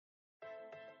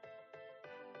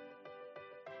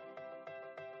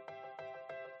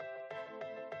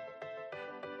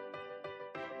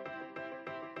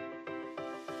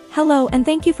Hello and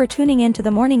thank you for tuning in to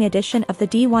the morning edition of the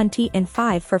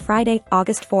D1.ticker for Friday,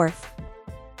 August 4th.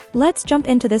 Let's jump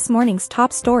into this morning's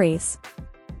top stories.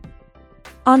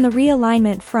 On the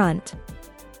realignment front,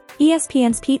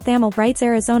 ESPN's Pete Thamel writes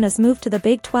Arizona's move to the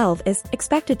Big 12 is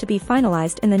expected to be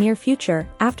finalized in the near future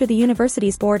after the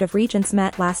university's Board of Regents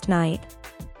met last night.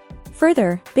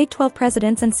 Further, Big 12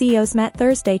 presidents and CEOs met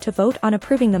Thursday to vote on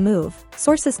approving the move,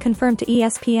 sources confirmed to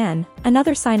ESPN,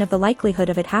 another sign of the likelihood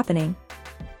of it happening.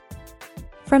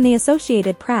 From the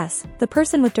Associated Press, the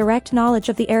person with direct knowledge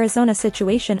of the Arizona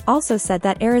situation also said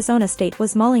that Arizona State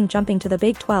was mulling jumping to the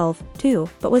Big 12, too,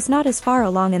 but was not as far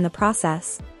along in the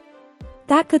process.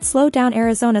 That could slow down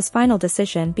Arizona's final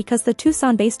decision because the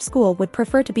Tucson-based school would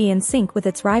prefer to be in sync with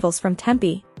its rivals from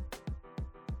Tempe.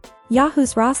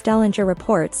 Yahoo's Ross Dellinger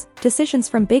reports, decisions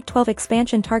from Big 12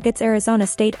 expansion targets Arizona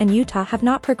State and Utah have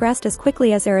not progressed as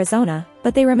quickly as Arizona,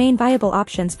 but they remain viable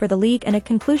options for the league and a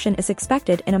conclusion is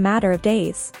expected in a matter of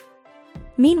days.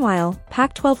 Meanwhile,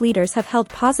 Pac-12 leaders have held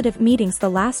positive meetings the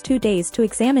last 2 days to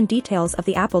examine details of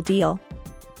the Apple deal.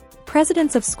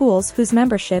 Presidents of schools whose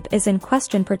membership is in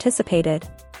question participated.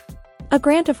 A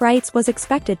grant of rights was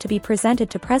expected to be presented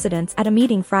to presidents at a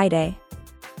meeting Friday.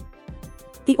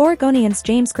 The Oregonian's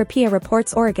James Crapia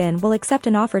reports Oregon will accept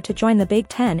an offer to join the Big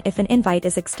Ten if an invite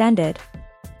is extended.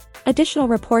 Additional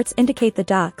reports indicate the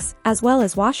Ducks, as well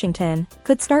as Washington,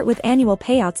 could start with annual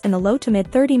payouts in the low to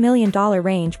mid $30 million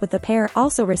range, with the pair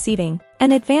also receiving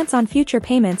an advance on future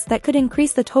payments that could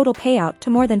increase the total payout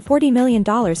to more than $40 million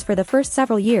for the first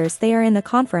several years they are in the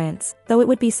conference, though it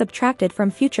would be subtracted from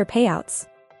future payouts.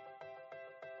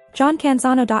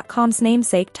 JohnCanzano.com's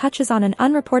namesake touches on an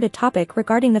unreported topic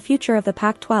regarding the future of the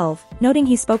Pac-12, noting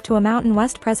he spoke to a Mountain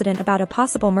West president about a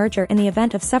possible merger in the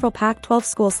event of several Pac-12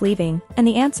 schools leaving, and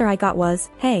the answer I got was,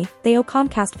 hey, they owe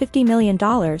Comcast $50 million,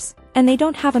 and they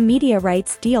don't have a media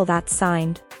rights deal that's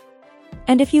signed.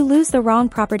 And if you lose the wrong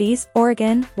properties,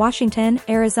 Oregon, Washington,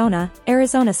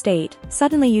 Arizona State,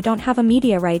 suddenly you don't have a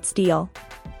media rights deal.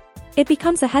 It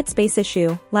becomes a headspace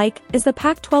issue, like, is the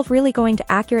Pac-12 really going to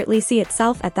accurately see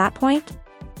itself at that point?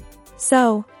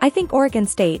 So, I think Oregon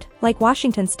State, like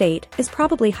Washington State, is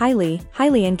probably highly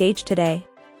engaged today.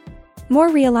 More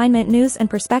realignment news and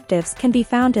perspectives can be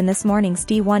found in this morning's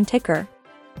D1.ticker.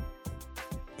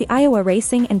 The Iowa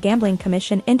Racing and Gambling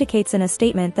Commission indicates in a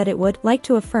statement that it would like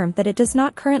to affirm that it does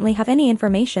not currently have any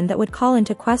information that would call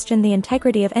into question the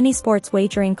integrity of any sports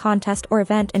wagering contest or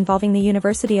event involving the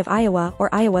University of Iowa or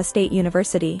Iowa State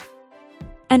University.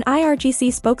 An IRGC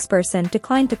spokesperson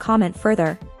declined to comment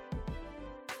further.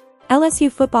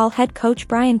 LSU football head coach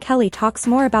Brian Kelly talks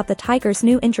more about the Tigers'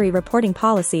 new injury reporting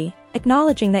policy,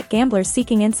 acknowledging that gamblers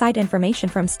seeking inside information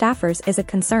from staffers is a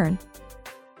concern.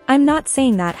 "I'm not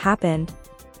saying that happened.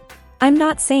 I'm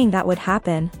not saying that would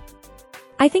happen.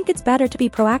 I think it's better to be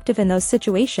proactive in those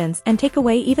situations and take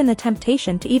away even the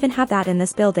temptation to even have that in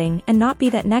this building and not be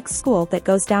that next school that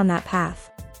goes down that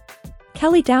path."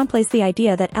 Kelly downplays the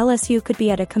idea that LSU could be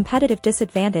at a competitive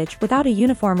disadvantage without a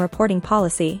uniform reporting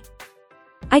policy.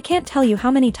 "I can't tell you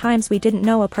how many times we didn't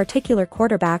know a particular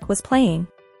quarterback was playing.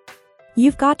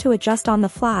 You've got to adjust on the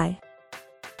fly.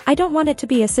 I don't want it to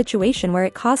be a situation where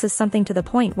it causes something to the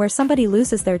point where somebody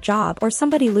loses their job or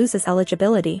somebody loses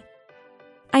eligibility.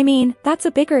 I mean, that's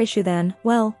a bigger issue than,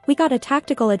 well, we got a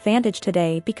tactical advantage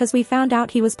today because we found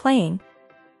out he was playing."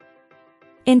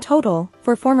 In total,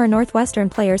 4 former Northwestern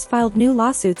players filed new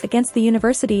lawsuits against the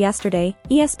university yesterday,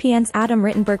 ESPN's Adam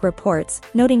Rittenberg reports,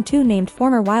 noting 2 named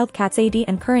former Wildcats AD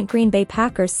and current Green Bay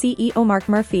Packers CEO Mark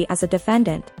Murphy as a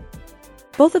defendant.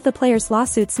 Both of the players'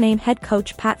 lawsuits name head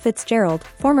coach Pat Fitzgerald,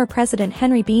 former president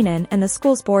Henry Beenan and the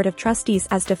school's board of trustees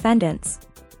as defendants.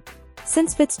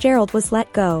 Since Fitzgerald was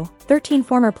let go, 13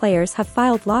 former players have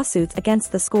filed lawsuits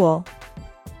against the school.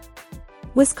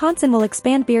 Wisconsin will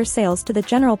expand beer sales to the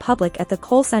general public at the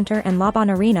Kohl Center and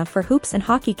Laban Arena for hoops and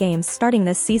hockey games starting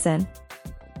this season.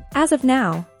 As of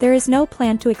now, there is no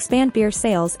plan to expand beer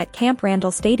sales at Camp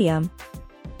Randall Stadium.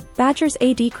 Badgers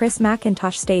AD Chris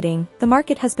McIntosh stating, "The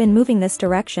market has been moving this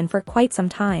direction for quite some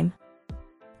time.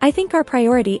 I think our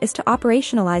priority is to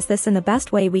operationalize this in the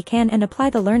best way we can and apply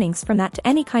the learnings from that to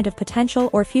any kind of potential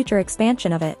or future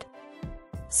expansion of it.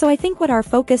 So I think what our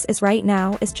focus is right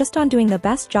now is just on doing the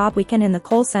best job we can in the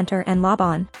Kohl Center and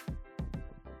Laban."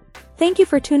 Thank you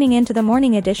for tuning in to the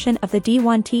morning edition of the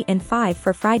D1.ticker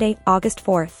for Friday, August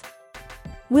 4th.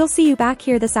 We'll see you back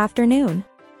here this afternoon.